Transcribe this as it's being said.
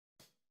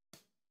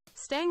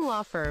Stange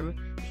Law Firm,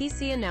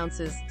 PC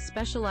announces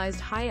specialized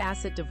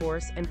high-asset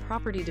divorce and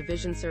property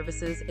division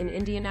services in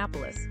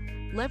Indianapolis,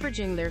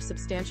 leveraging their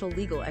substantial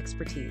legal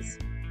expertise.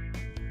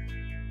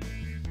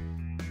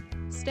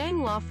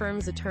 Stange Law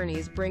Firm's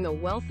attorneys bring a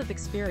wealth of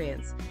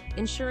experience,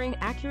 ensuring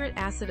accurate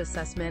asset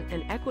assessment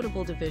and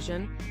equitable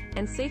division,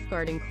 and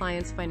safeguarding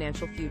clients'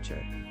 financial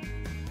future.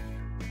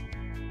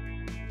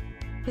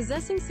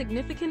 Possessing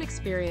significant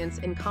experience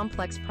in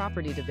complex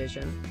property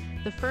division,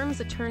 the firm's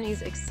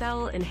attorneys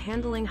excel in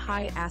handling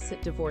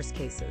high-asset divorce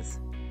cases.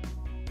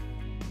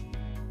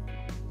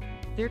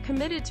 They're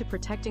committed to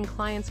protecting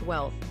clients'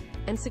 wealth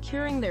and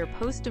securing their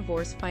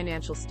post-divorce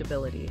financial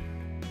stability.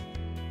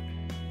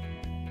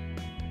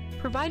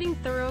 Providing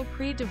thorough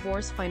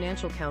pre-divorce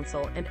financial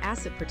counsel and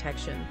asset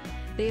protection,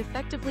 they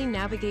effectively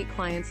navigate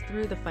clients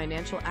through the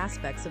financial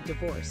aspects of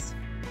divorce.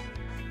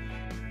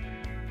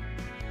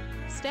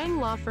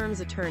 Stange Law Firm's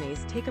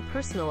attorneys take a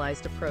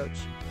personalized approach,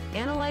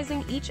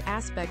 analyzing each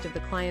aspect of the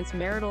client's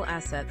marital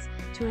assets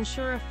to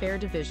ensure a fair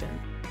division.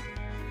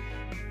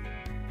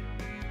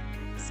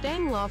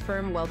 Stange Law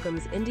Firm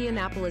welcomes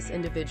Indianapolis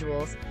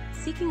individuals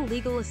seeking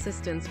legal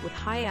assistance with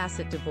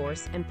high-asset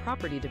divorce and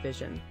property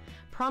division,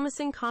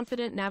 promising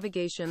confident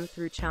navigation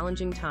through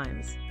challenging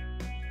times.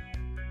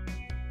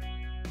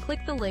 Click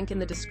the link in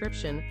the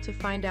description to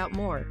find out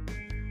more.